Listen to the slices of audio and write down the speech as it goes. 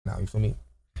You feel me?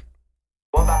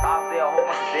 Walk out the ops there, a whole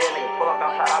bunch of dead niggas. Pull up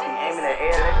outside, I be aiming at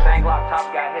air. This thing Glock top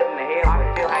got hit in the head. I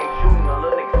can feel how you shooting, a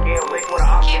little nigga scared. Wait for the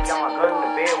ops, got my gun in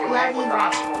the bed. We hang with the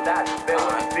ops, you gon' die. Just bear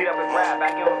with me. Beat up his rap,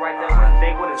 back in right there with his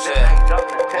dick with his zip.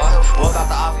 Walk out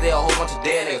the ops there, a whole bunch of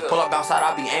dead niggas. Pull up outside,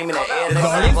 I be aiming at air. This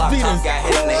thing Glock top got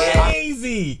hit in the head.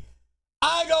 Crazy.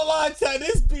 I ain't gonna lie, Chad,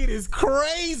 this beat is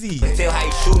crazy. Tell how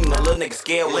you shooting, a little nigga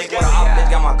scared. Wait for the ops,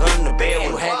 got my gun in the bed. When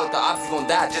you hang with the ops, you gon'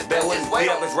 die. Just bear with his beat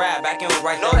up his rap, back in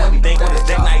right there. What he think with his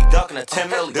dick, now he ducking a 10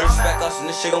 million. Disrespect us and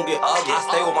this shit gon' get ugly. I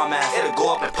stay with my mask, it'll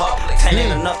go up in public. 10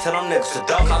 ain't enough, tell them niggas to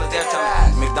duck. College there, tell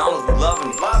me McDonald's be loving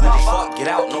me. Fuck, get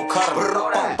out, no cutter.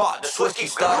 The switch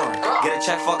keep stuttering. Get a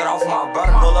check, fuck it off my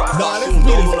brother. Pull up, nah, this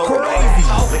beat is crazy.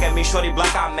 Look at me, shorty, black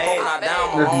I made. Not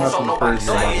down my own, so nobody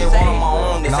say it. One on my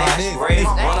own, this ain't great.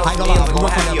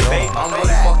 I'm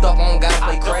really fucked up, I don't gotta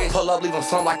play crazy. Pull up, leave him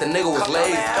something like the nigga was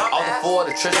lazy. All the four,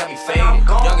 the trick got me faded.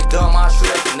 Young and dumb, I shoot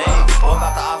at the name. Walk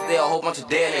out the ops there, a whole bunch of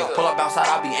dead niggas. Pull up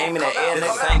outside, I be aiming at air.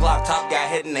 This same Glock top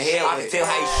got hit in the head. I can tell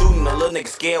how you shooting, a little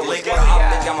nigga scared. Wait for the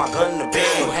ops, got my gun in the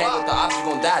bed. You hang with the ops, you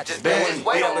gon' die. Just bear with me.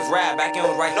 Beat up his rap, back in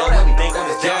right there. What we think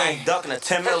with his dick, ain't ducking a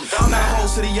 10 million. Now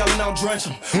whole city yelling out, drench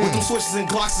him. With them switches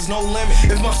and Glocks, there's no limit.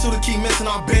 If my shooter keep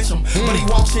missing, I'll bench him. But he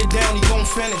walk shit down, he gon'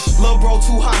 finish. Lil' bro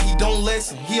too high, he don't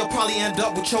listen. He'll probably end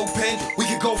up with your pen. We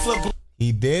could go flip.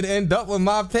 He did end up with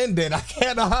my pendant. I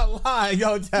cannot lie,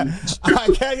 yo, Chad. I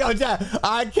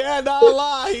cannot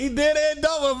lie. He did end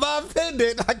up with my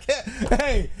pendant. I can't.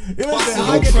 Hey, listen,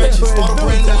 I can't say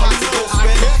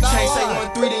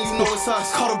 1-3, then you know it's us.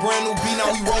 Caught a brand new beat,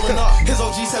 now we rolling up. His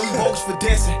OG said we bogus for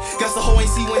dancing. Guess the hoe ain't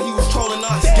see when he was trolling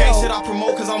us. Gang shit I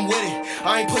promote cause I'm with it.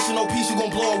 I ain't pushing no piece, you gon'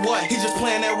 blow or what? He just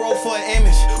playing that role for an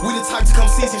image. We the type to come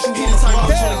see since you he the type to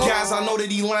the guys. I know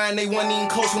that he lying, they wasn't even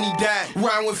close when he died.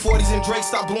 Riding with 40s and Drake,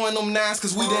 stop blowing them nines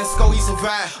cause we didn't score, he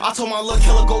survived. I told my little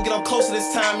killer go get up closer this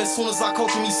time. As soon as I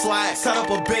coach him, he slide. Set up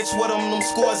a bitch with them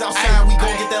scores outside. We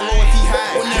gon' get that low if he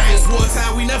hide. When there is one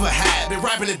time we never had. Been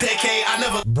rapping a decade, I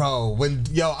never. Bro,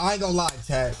 yo, I ain't gonna lie,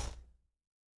 Chad.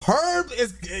 Herb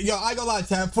is, yo, I ain't gonna lie,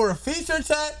 Chad. For a feature,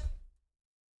 Chad,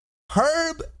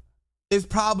 Herb is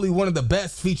probably one of the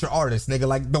best feature artists, nigga.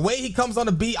 Like, the way he comes on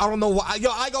the beat, I don't know why.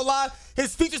 Yo, I ain't gonna lie,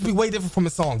 his features be way different from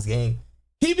his songs, gang.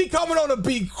 He be coming on the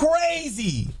beat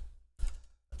crazy.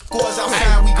 Scores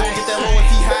outside, we gon' get that low if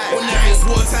he hide. When there is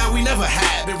one time we never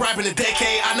had. Been rapping a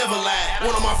decade, I never lied.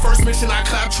 One of my first mission, I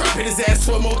clap trap, hit his ass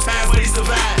 12 more times, but he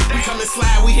survived. We come and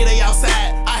slide, we hit they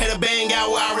outside. I hit a bang out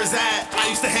where I reside. I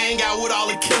used to hang out with all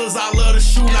the killers, I love to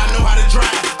shoot and I know how to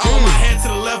drive. I on my head to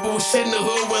the left, but was shit in the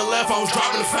hood. Where left, I was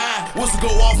dropping the 5. Was to go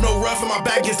off, no rough, and my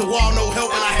back against the wall, no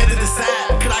help, and I headed the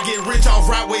side. Could I get rich off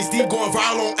right waist deep, going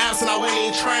viral on apps, and I wasn't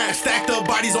even trying. Stacked up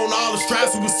bodies on all the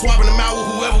straps, we was swapping them out with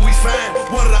whoever we find.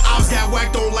 One of the ops got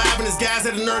whacked on live, and his guys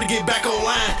had the nerve to get back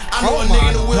online. I know a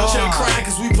nigga in the wheelchair crying,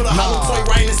 cause we put a hollow point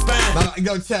right in his spine.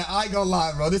 Yo, Chad, I ain't gonna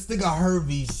lie, bro. This nigga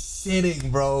Herbie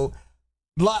shitting, bro.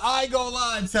 Like, I ain't gonna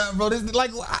lie, Chad, bro. This,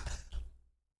 like,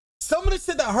 some of the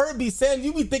shit that Herbie saying,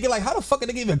 you be thinking, like, how the fuck did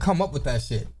they even come up with that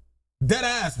shit? Dead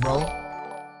ass, bro.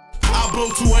 I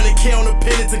blow 200K on the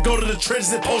pennant to go to the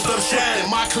trenches and post up shine.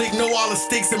 My clique know all the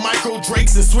sticks and micro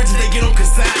drakes and switches, they get on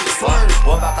consigned.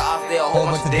 Walk out the ops there, a whole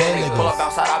bunch of dead niggas. Pull up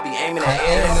outside, I be aiming at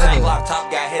air. This same Glock top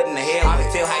got hit in the head. I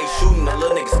can tell how you shooting, a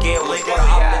little nigga scared. Wait for the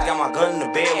ops, got my gun in the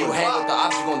bed. When you hang with the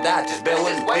ops, you gon' die. Just bear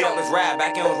with me. Beat up his rap,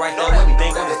 back in right there. What we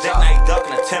think with his dick, now he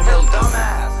ducking a 10 million.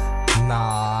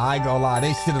 Nah, I ain't gonna lie,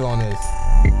 they shitted on this.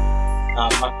 Nah,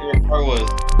 my favorite part was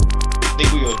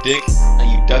think we your dick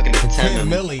and you ducking the 10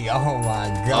 million. Oh my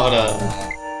god. Hold up.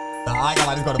 Nah, I ain't gonna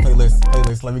lie, just go to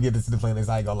playlist. Let me get this to the playlist.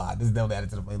 I ain't gonna lie. This is definitely added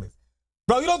to the playlist.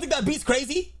 Bro, you don't think that beat's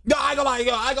crazy? No, I ain't gonna lie, I ain't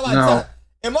gonna lie. No.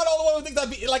 Am I the only one who thinks that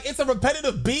beat, like, it's a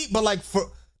repetitive beat, but like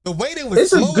for the way they was,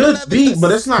 it's a good that beat,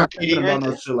 but it's not thinking about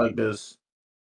no shit like this.